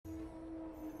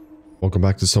Welcome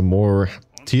back to some more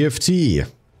TFT.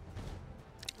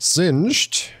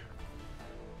 Singed.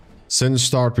 Singed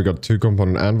start. We got 2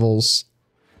 component anvils.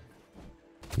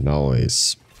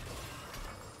 Nice.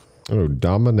 Oh,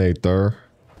 Dominator.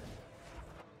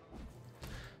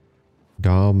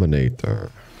 Dominator.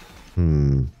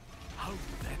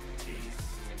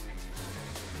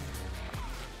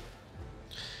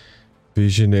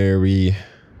 Visionary.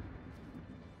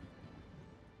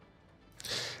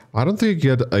 I don't think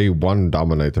you get a 1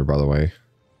 Dominator, by the way.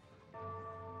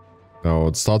 No,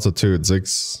 it starts at 2 at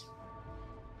 6.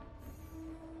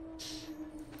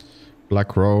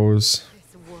 Black Rose.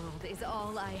 This world is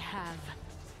all I have.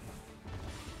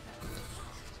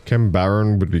 Chem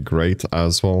Baron would be great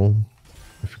as well,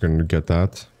 if you're gonna get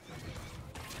that.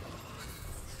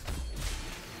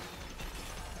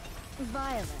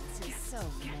 Violence is so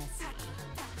messy.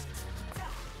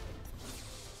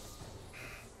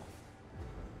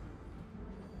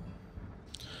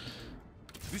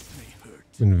 This may hurt.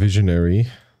 In Visionary.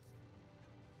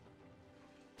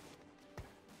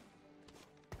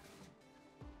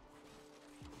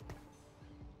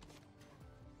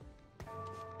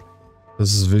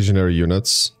 This is Visionary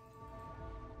units.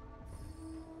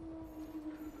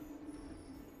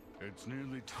 It's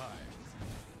nearly time.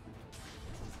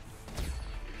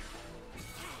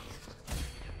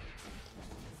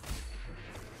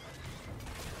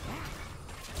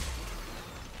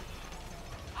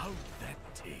 How'd that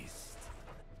taste?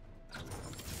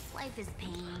 Life is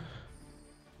pain.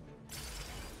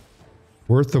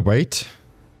 Worth the wait?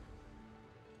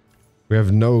 We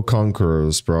have no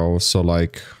conquerors, bro, so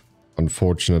like,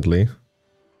 unfortunately.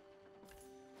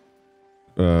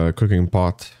 Cooking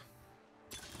pot.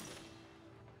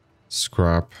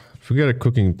 Scrap. If we get a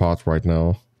cooking pot right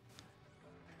now.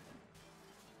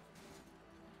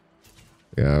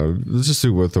 Yeah, let's just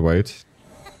do worth the wait.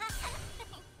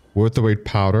 Worth the wait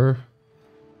powder.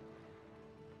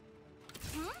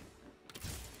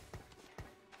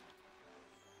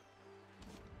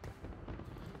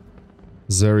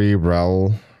 Zeri,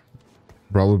 Rel.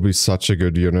 Rel would be such a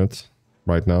good unit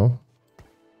right now.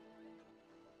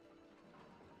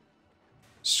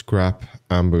 Scrap,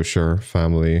 Ambusher,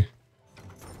 family.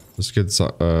 Let's get let's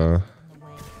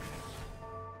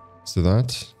do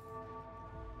that.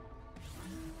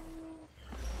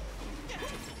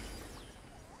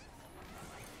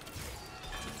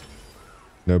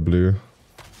 No blue.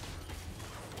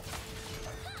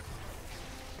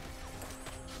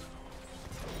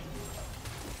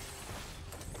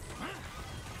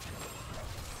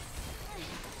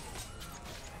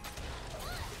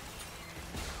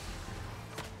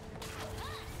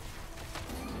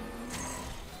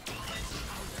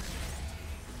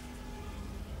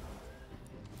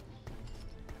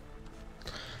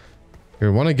 We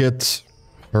want to get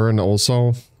her in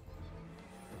also.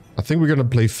 I think we're going to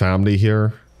play family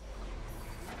here.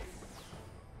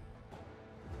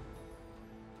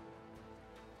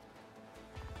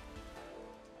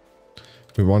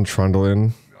 We want Trundle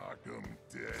in. Knock 'em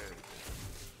dead.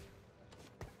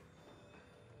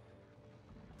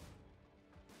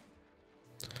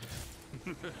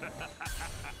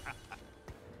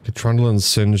 Get Trundle and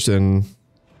Singed in.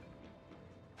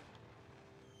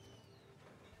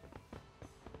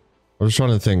 I was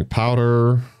trying to think.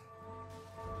 Powder.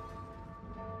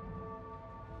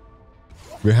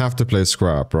 We have to play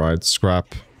Scrap, right?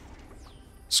 Scrap.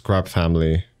 Scrap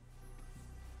family.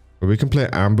 But we can play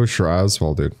Ambusher as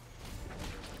well, dude.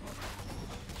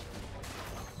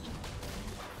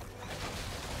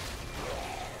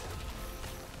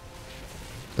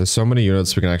 There's so many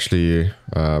units we can actually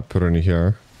put in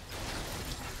here.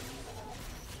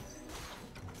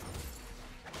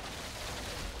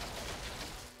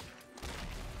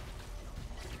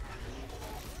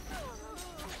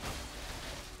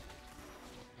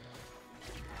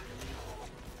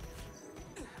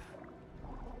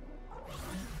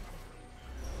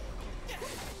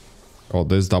 Oh,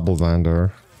 there's double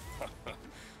Vander.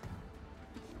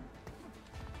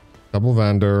 Double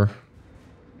Vander.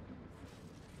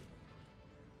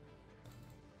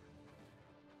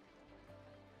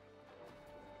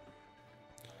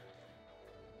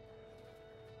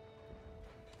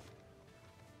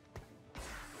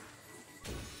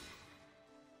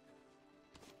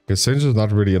 Okay, Sage is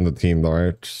not really in the team though,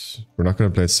 right? We're not going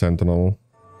to play Sentinel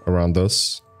around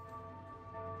this.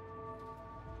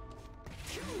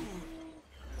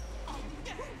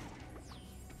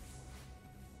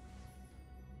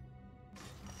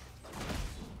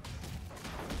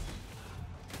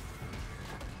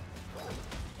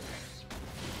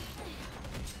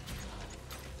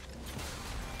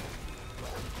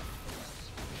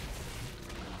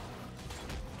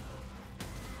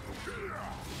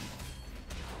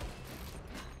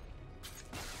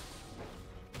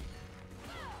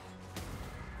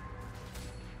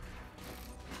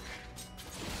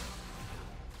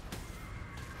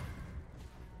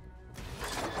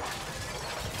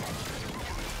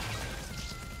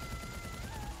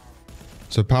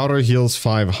 So powder heals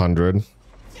 500.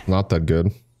 Not that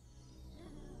good.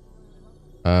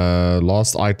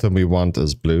 Last item we want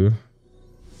is blue.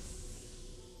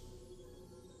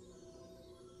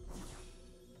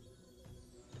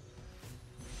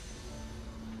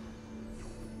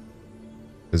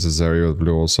 This is area with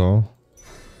blue also.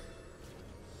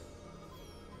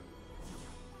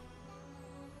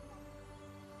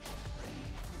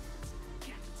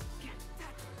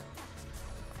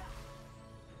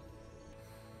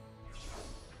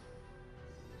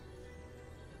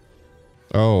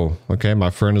 Oh, okay, my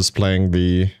friend is playing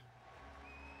the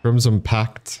Crimson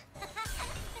Pact.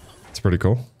 It's pretty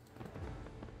cool.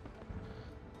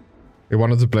 He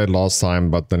wanted to play it last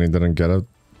time, but then he didn't get it.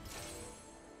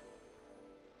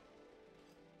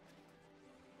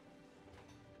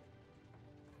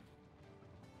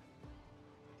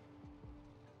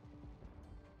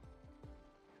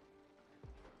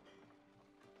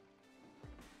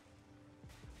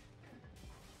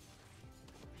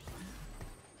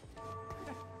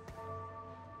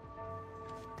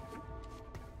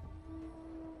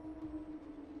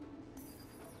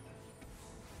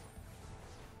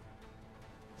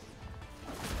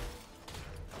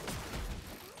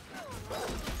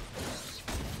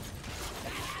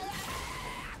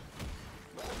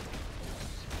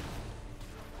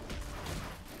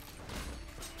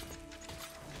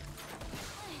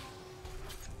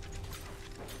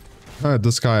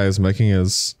 This guy is making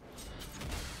his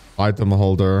item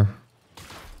holder.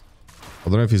 I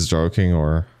don't know if he's joking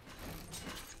or...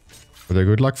 But they're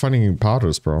good luck finding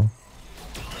powders, bro.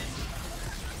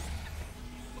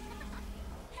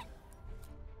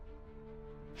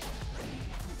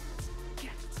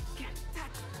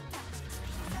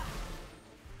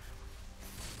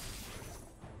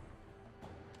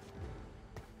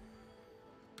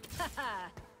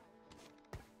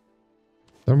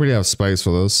 Don't really have space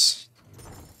for this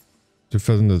to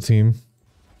fit in the team.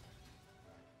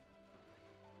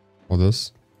 Or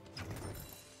this.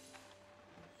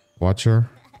 Watcher.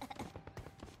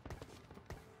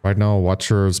 Right now,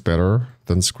 Watcher is better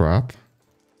than Scrap.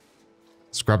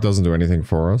 Scrap doesn't do anything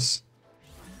for us.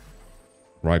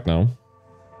 Right now.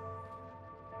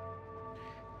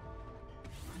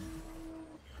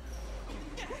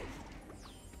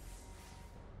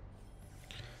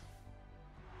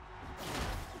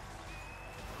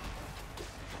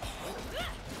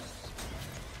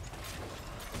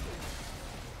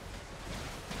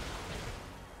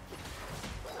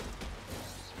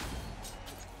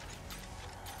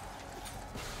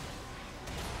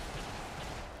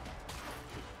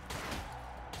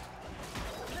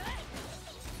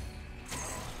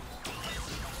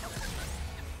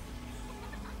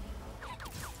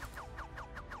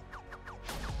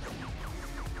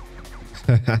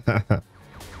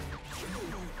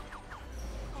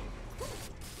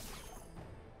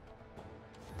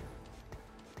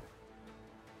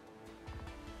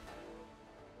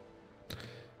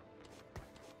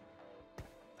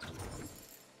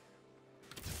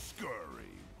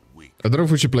 I don't know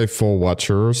if we should play 4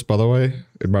 Watchers, by the way.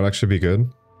 It might actually be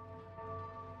good.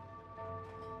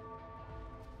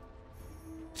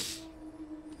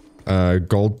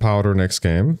 Gold powder next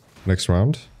game. Next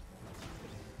round.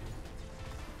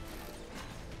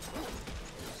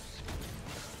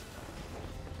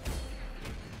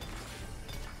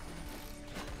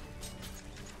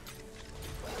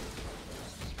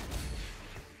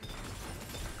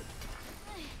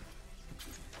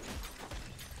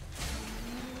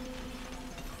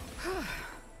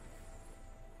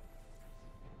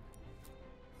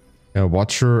 Yeah,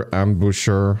 Watcher,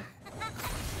 Ambusher.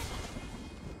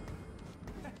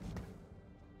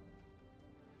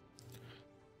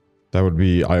 That would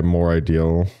be more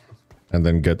ideal. And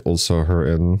then get also her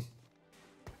in.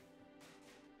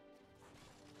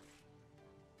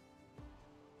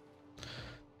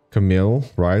 Camille,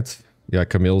 right? Yeah,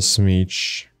 Camille,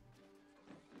 Smeech.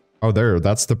 Oh, there.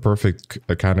 That's the perfect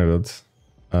candidate.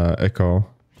 Echo.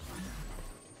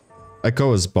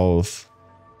 Echo is both.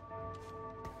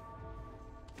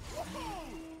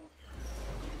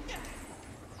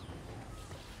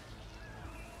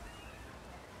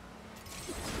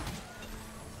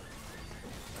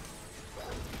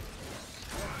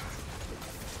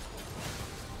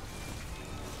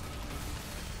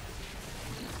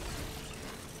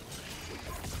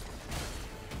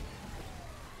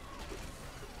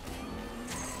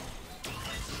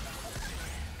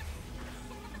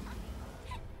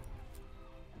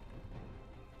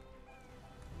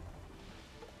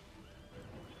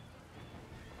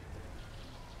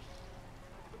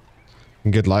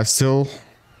 We can get lifesteal.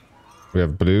 We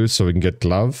have blue, so we can get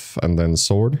glove and then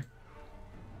sword.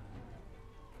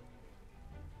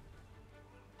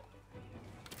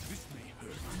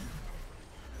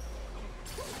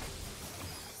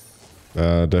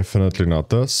 Definitely not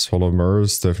this. Hollow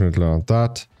mirrors, definitely not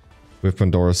that. With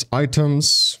Pandora's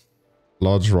items.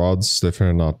 Large rods,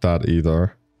 definitely not that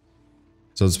either.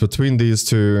 So it's between these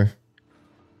two.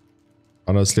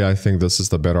 Honestly, I think this is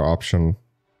the better option.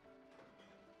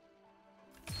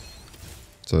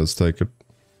 So let's take it.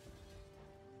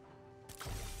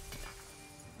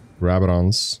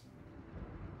 Rabadons.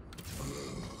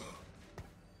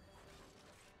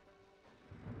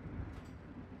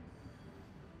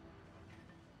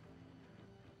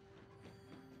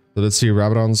 So let's see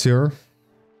Rabadons here.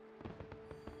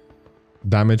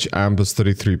 Damage amp is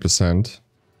 33%.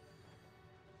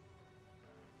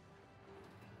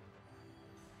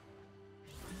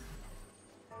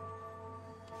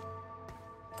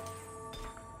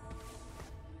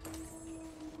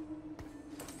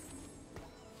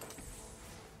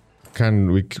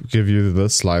 Can we give you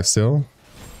this lifesteal?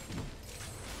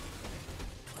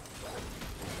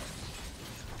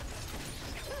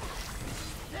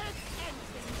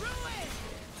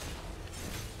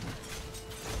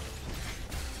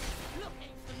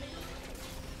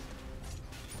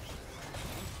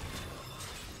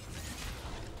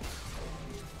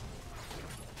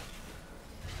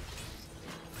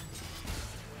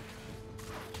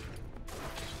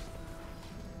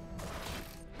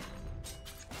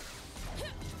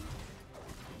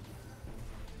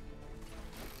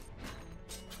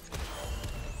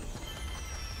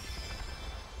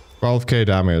 $12k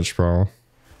damage, bro.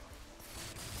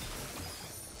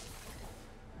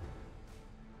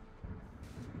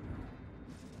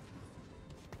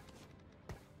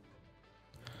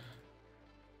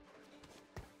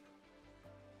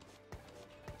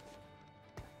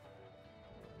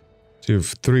 So you have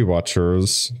 3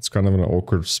 watchers. It's kind of an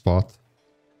awkward spot.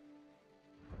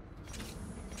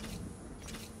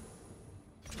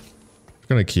 I'm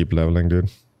gonna keep leveling, dude.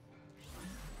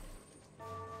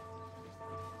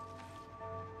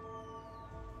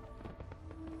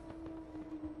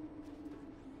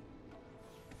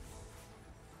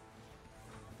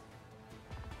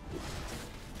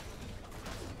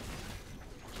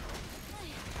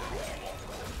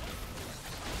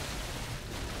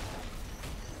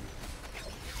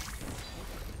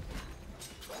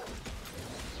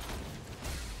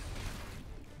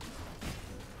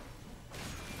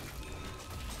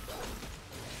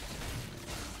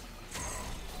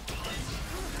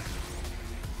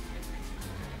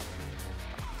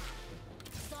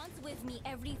 With me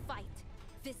every fight.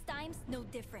 This time's no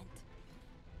different.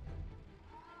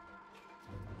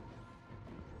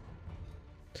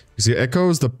 You see, Echo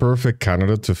is the perfect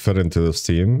candidate to fit into this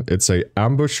team. It's a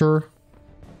ambusher,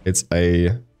 it's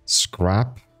a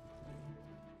scrap,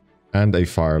 and a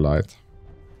firelight.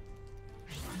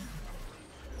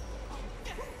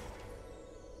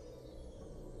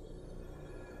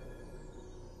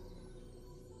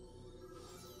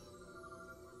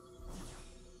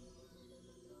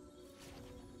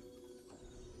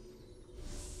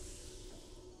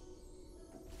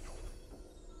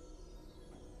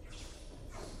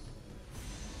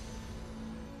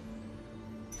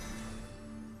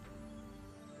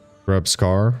 Grab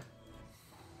Scar.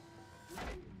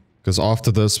 Because after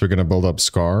this, we're going to build up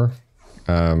Scar.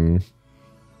 Tankiness.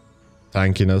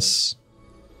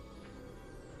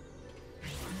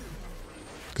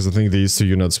 Because I think these 2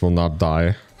 units will not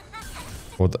die.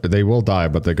 Well, they will die,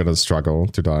 but they're going to struggle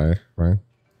to die, right?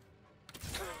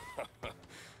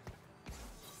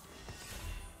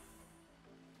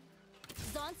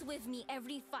 Zon's with me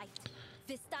every fight.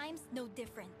 This time's no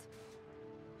different.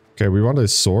 Okay, we want a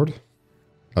sword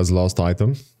as last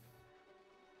item.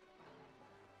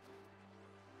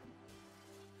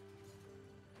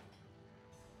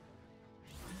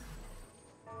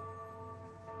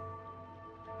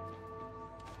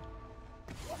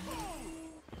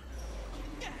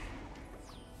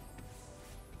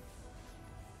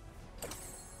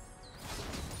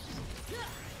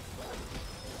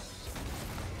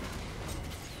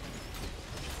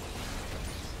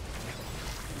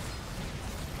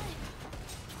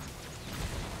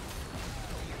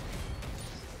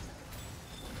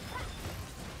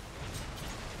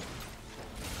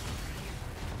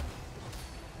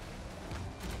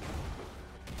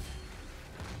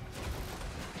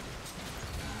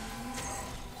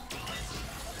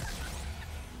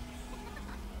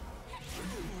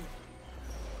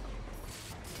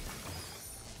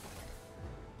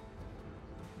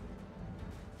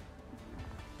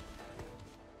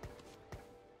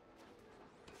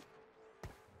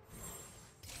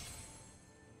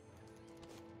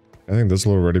 I think this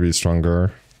will already be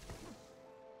stronger.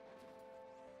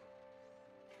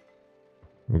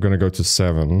 We're gonna go to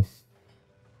 7.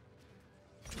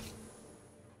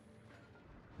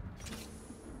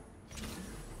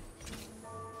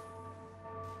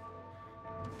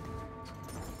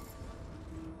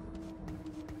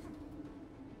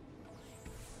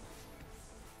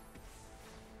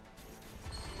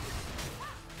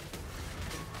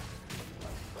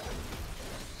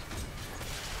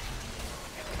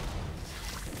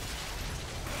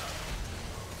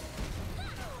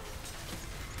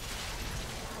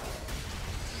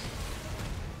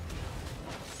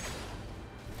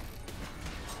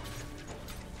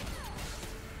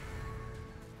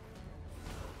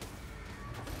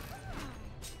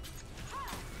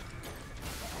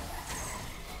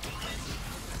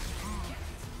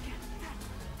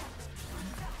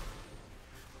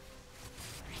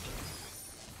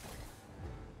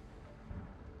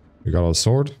 We got our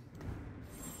sword.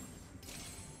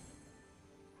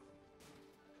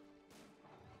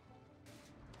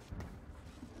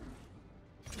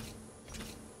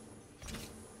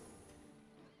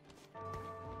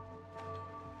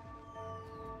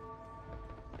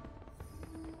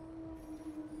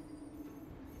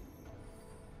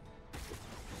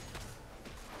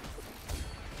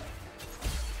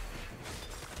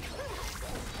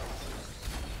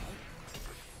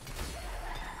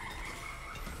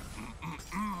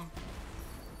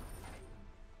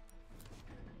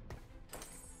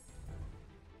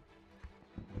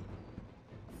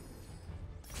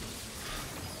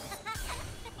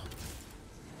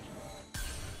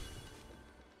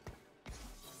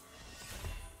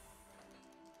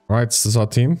 Right, this is our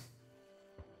team.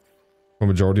 For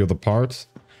majority of the part.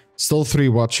 Still 3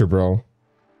 Watcher, bro.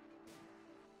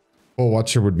 4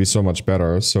 Watcher would be so much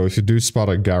better. So if you do spot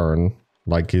a Garen,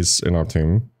 like he's in our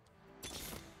team.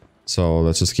 So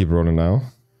let's just keep rolling now.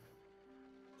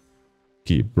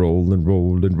 Keep rolling,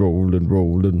 rolling, rolling,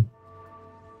 rolling.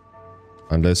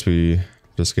 Unless we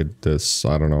just get this,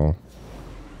 I don't know.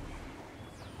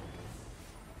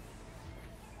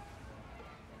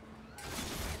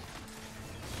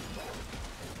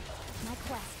 My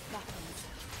quest beckons.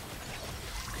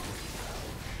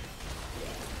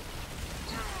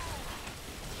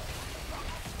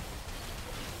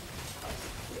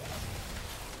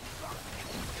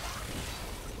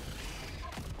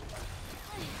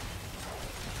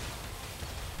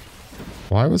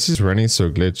 Why was his Rennie so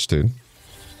glitched, dude?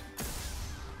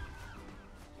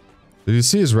 Did you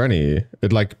see his Rennie?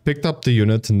 It like picked up the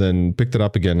unit and then picked it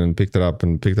up again and picked it up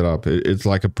and picked it up. It's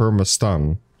like a perma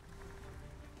stun.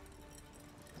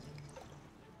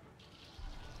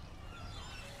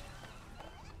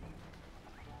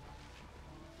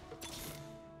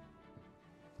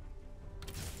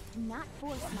 Do not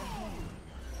force my hand.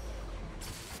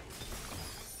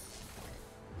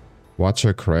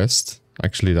 Watcher crest.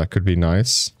 Actually, that could be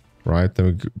nice, right?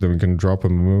 Then we can drop a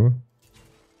move.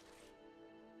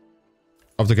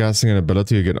 After casting an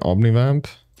ability, you get Omnivamp.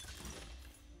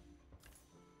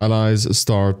 Allies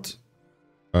start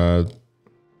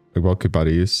Iwoki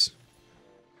buddies.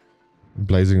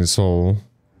 Blazing Soul.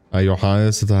 Your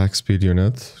highest attack speed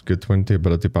unit. Get 20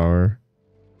 ability power.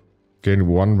 Gain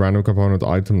 1 random component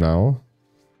item now.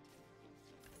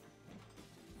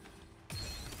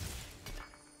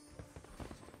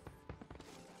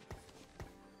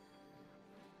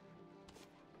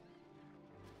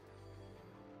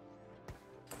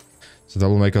 So that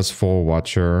will make us 4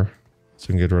 Watcher. So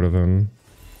we can get rid of him.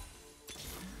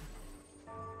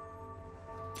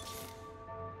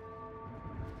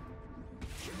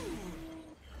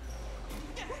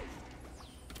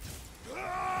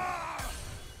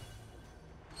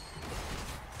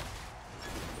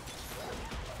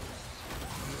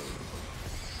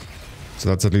 So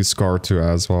that's at least Scar 2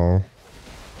 as well.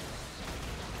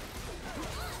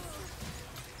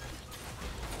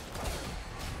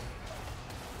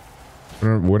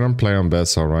 We don't play on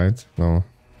Bessa, right? No.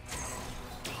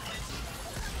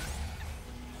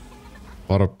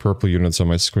 A lot of purple units on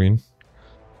my screen.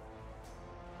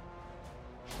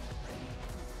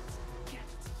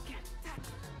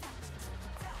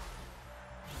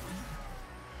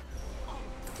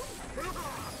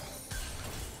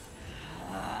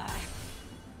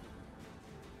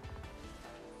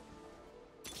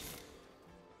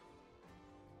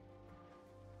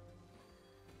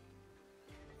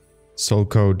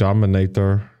 Soulco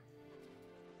Dominator.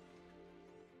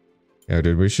 Yeah,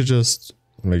 dude, we should just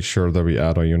make sure that we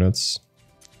add our units.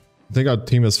 I think our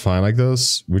team is fine like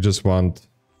this. We just want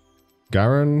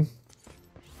Garen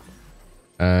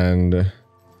and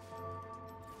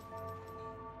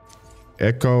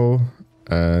Echo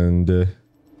and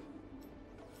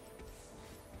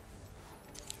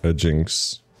a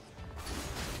Jinx.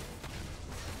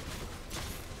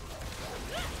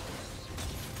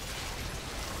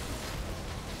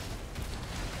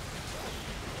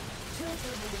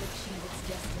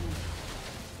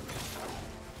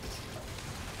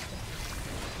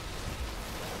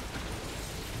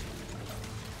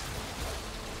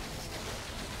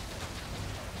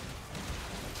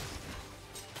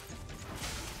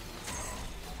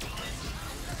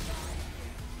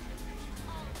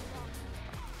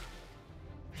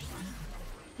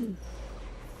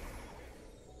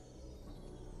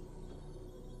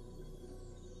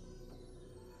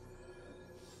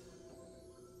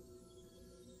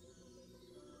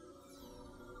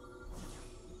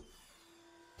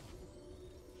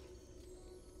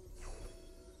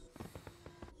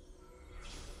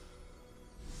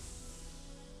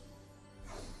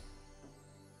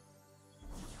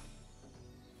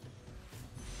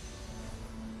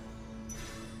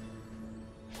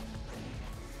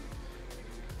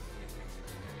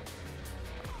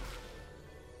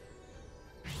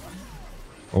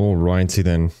 Alrighty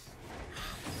then.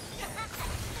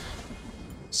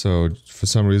 So, for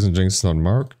some reason, Jinx is not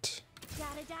marked.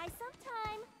 Gotta die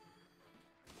sometime.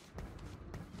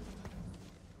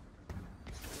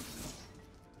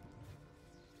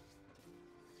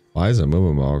 Why is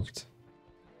Amumu marked?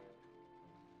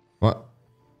 What?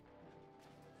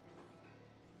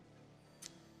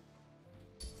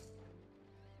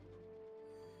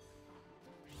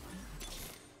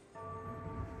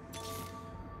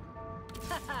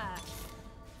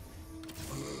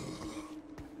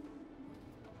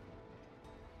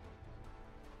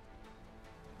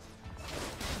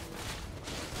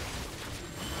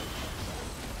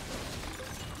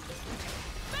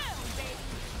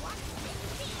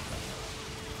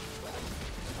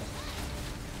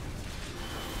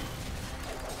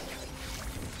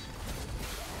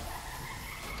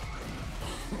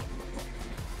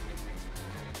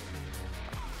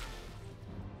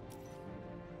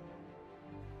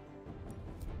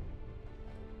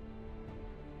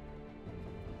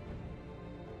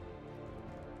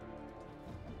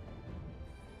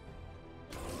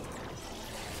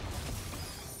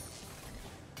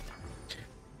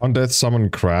 Undeath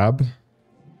summon crab.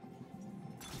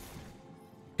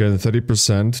 Gain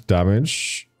 30%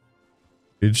 damage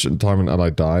each time an ally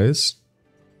dies.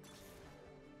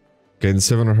 Gain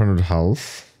 700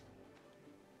 health.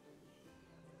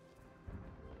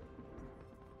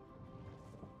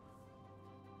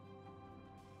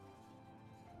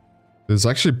 This is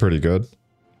actually pretty good.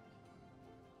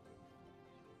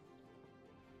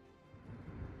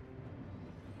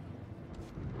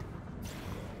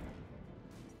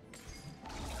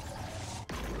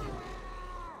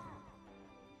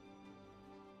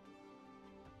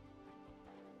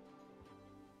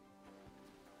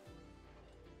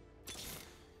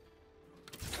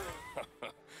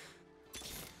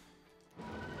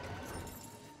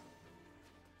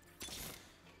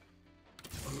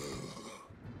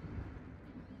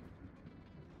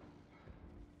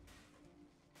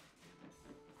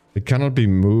 It cannot be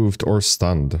moved or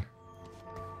stunned.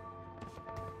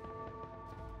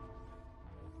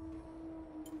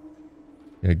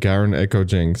 Yeah, Garen, Echo,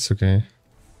 Jinx, okay.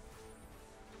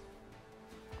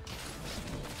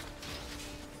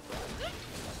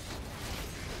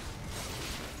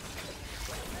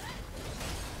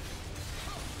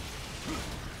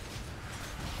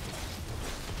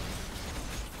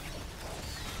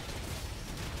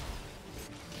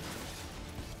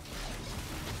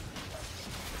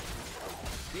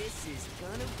 This is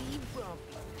gonna be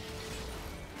bumpy.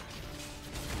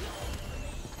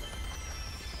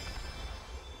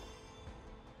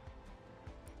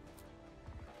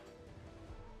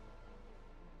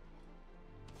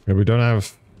 Yeah, we don't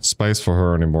have space for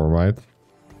her anymore, right?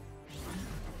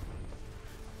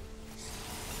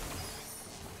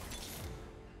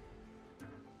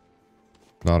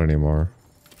 Not anymore.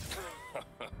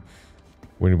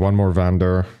 We need one more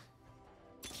Vander.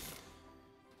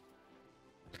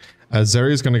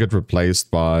 Zeri is gonna get replaced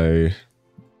by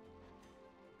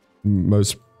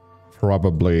most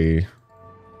probably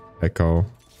Echo.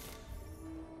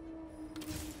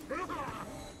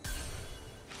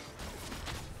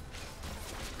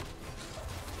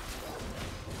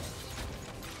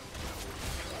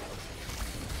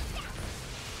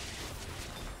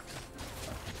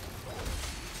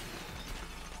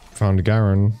 Found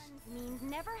Garen. Means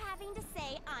never having to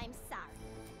say I'm sorry.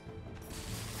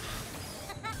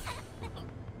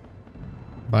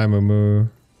 Bye, Mumu.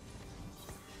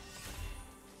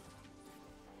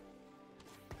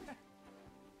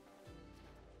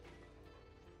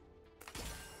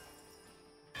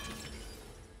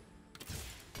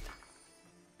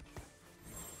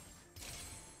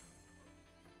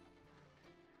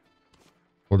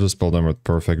 We'll just build them with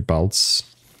perfect belts.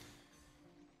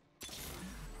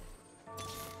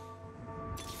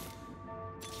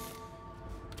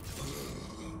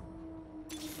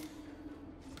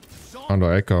 Found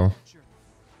our Echo.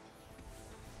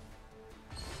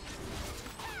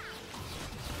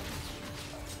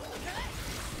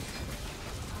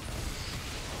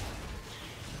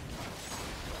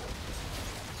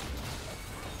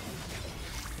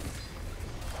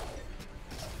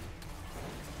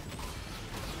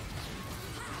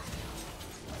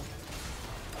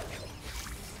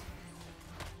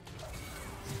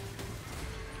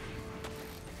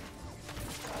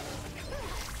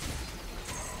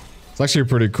 It's actually a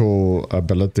pretty cool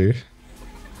ability.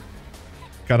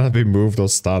 Cannot be moved or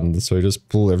stunned, so you just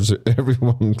pull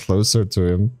everyone closer to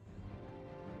him.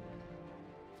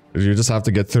 You just have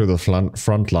to get through the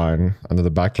front line, and then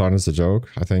the back line is the joke,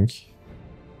 I think.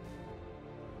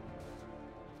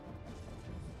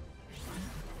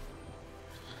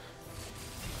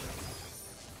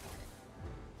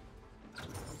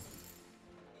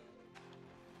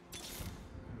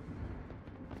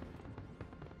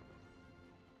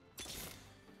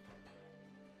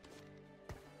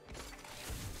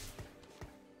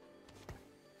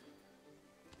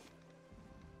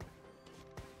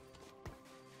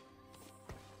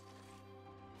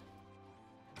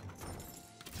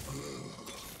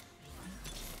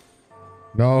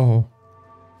 No.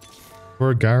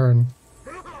 Poor Garen.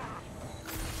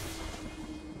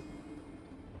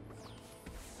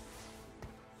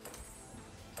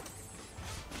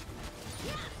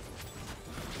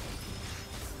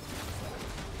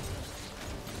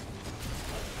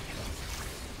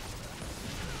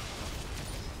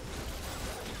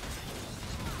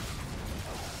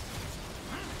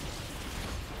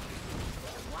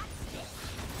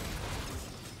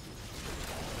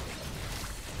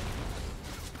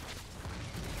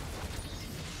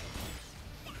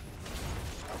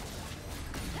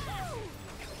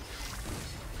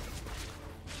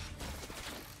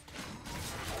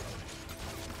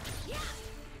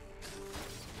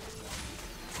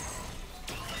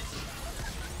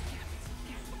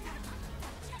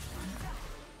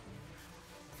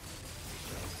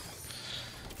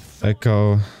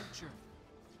 Echo.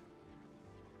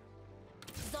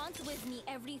 Zon's with me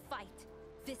every fight.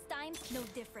 This time's no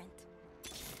different.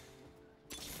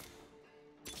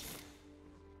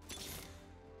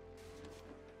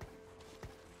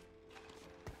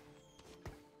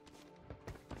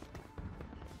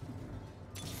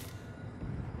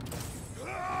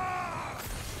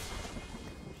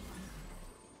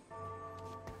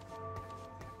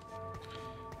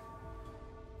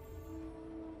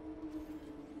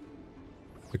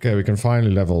 Okay, we can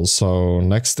finally level. So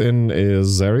next in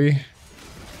is Zeri.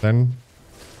 Then.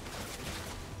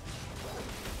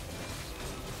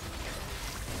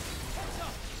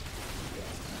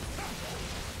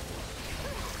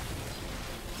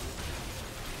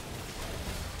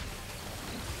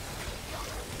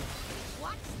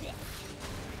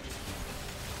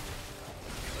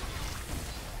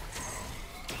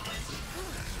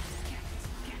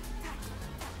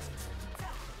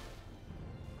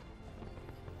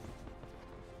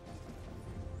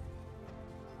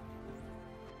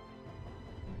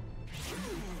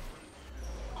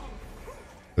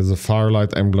 There's a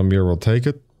Firelight emblem here, we'll take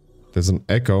it. There's an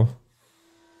Echo.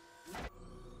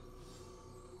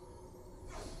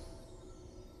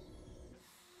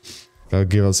 That'll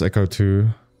give us Echo 2.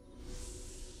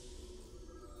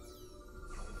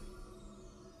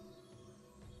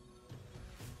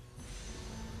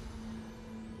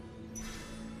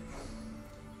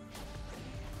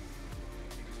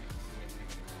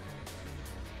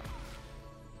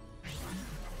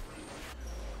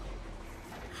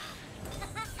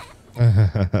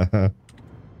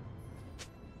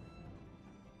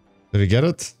 Did we get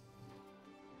it?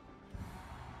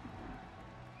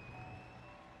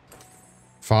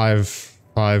 Five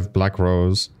black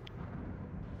rose.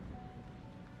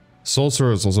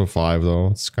 Sorcerer is also 5 though.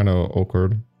 It's kind of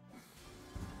awkward.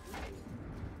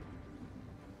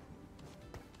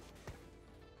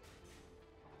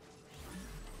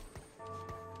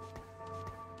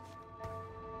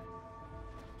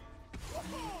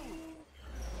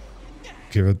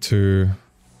 Give it to...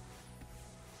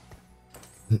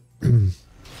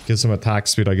 Give some attack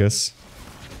speed, I guess.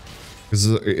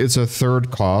 It's a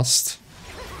third cost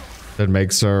that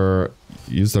makes her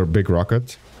use their big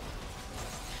rocket.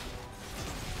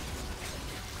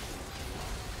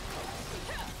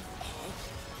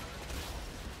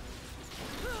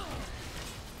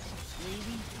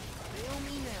 Baby, fail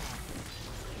me now.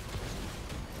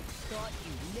 Thought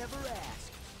you'd never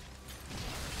ask.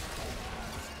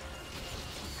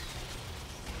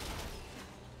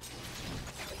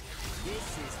 This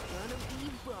is gonna be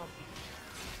bumpy.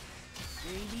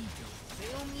 Baby, don't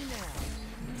fail me now.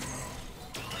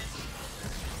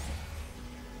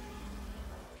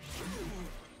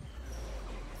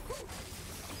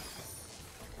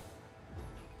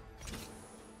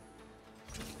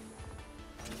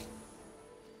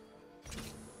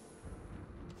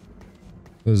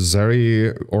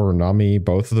 Zeri or Nami,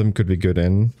 both of them could be good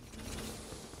in.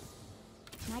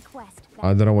 My quest.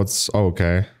 I don't know what's... Oh,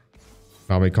 okay.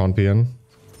 Nami can't be in.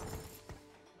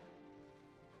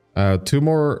 Two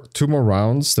more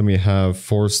rounds, then we have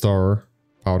 4-star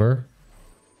powder.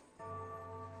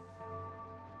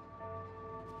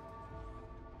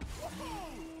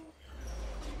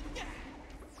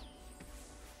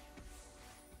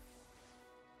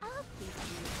 I'll give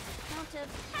you a count of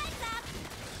heads up.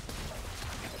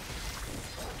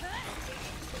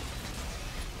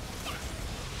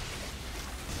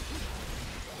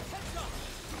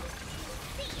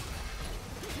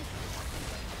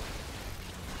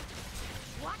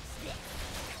 Watch this.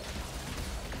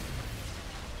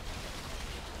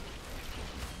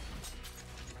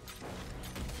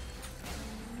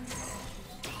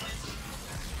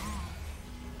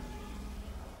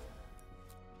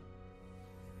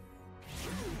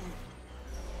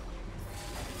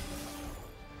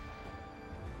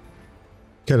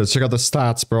 Okay, let's check out the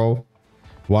stats, bro.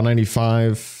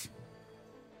 195.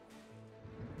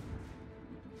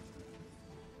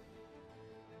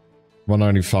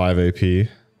 $195 AP.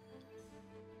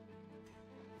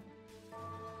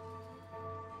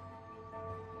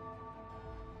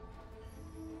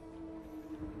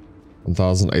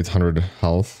 $1,800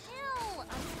 health. Ew, I'm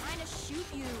trying to shoot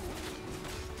you.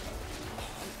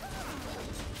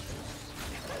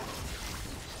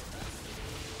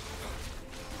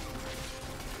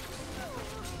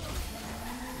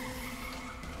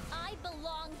 I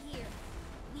belong here.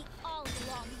 We all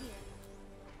belong here.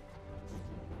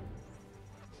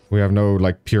 We have no,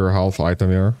 like, pure health item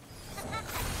here.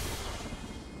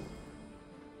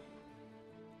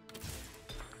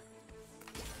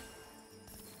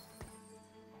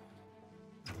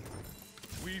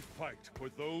 We fight for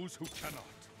those who cannot.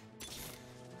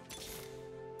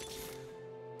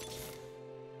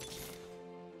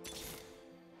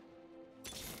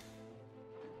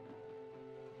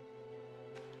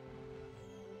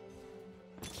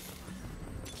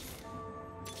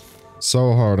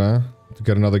 So hard, huh? To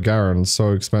get another Garen,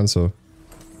 so expensive.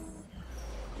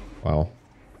 Wow.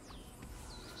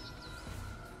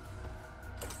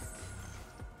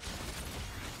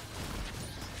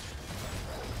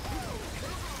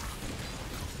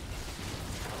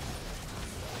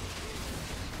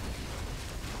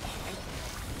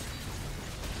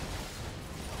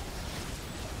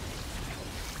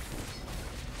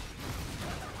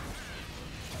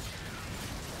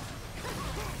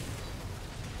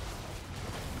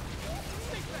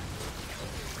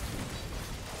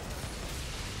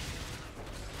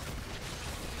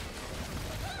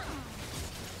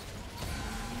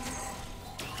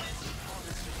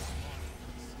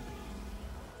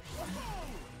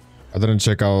 I didn't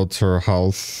check out her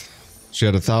health. She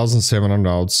had 1,700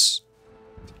 outs,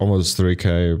 almost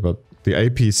 3k, but the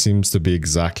AP seems to be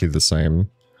exactly the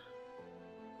same.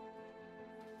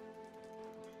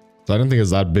 So I don't think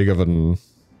it's that big of an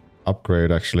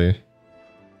upgrade, actually.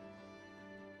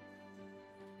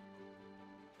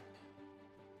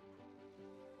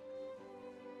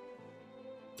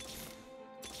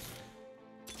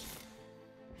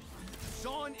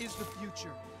 Dawn is the future.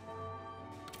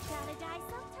 Gotta die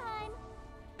sometime.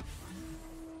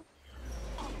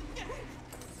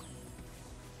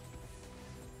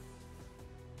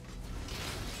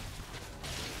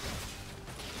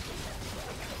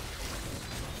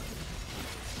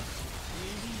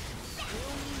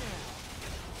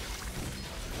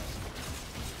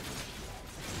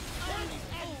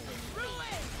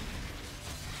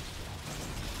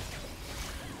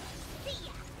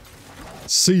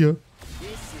 See ya.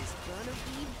 This is gonna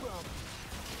be bumpy.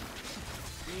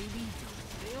 Baby, don't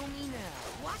fail me now.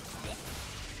 Watch this.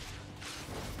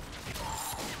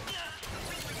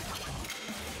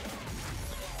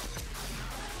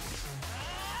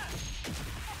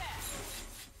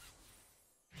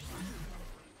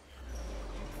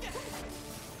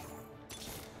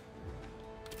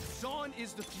 Dawn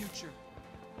is the future.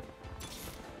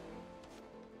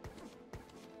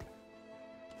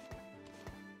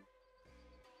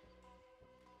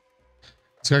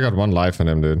 This guy got 1 life in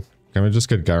him, dude. Can we just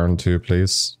get Garen too,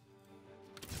 please?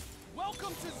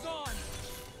 Welcome to Dawn.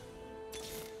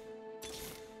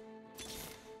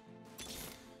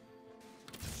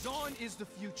 Dawn is the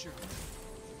future.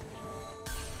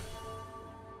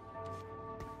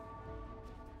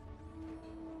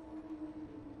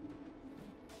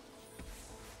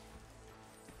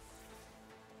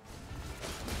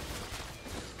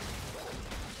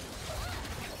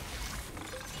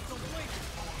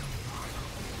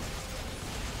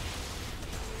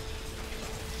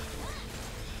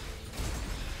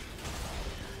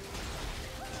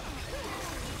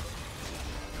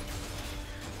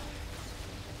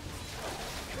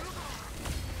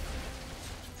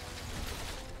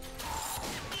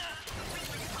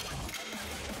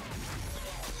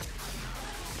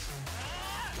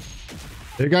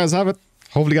 There you guys have it.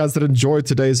 Hopefully you guys did enjoy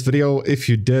today's video. If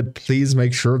you did, please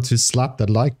make sure to slap that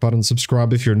like button,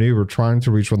 subscribe if you're new. We're trying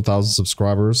to reach 1,000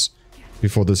 subscribers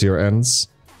before this year ends.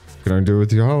 Gonna do it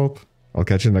with your help. I'll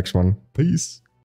catch you next one. Peace.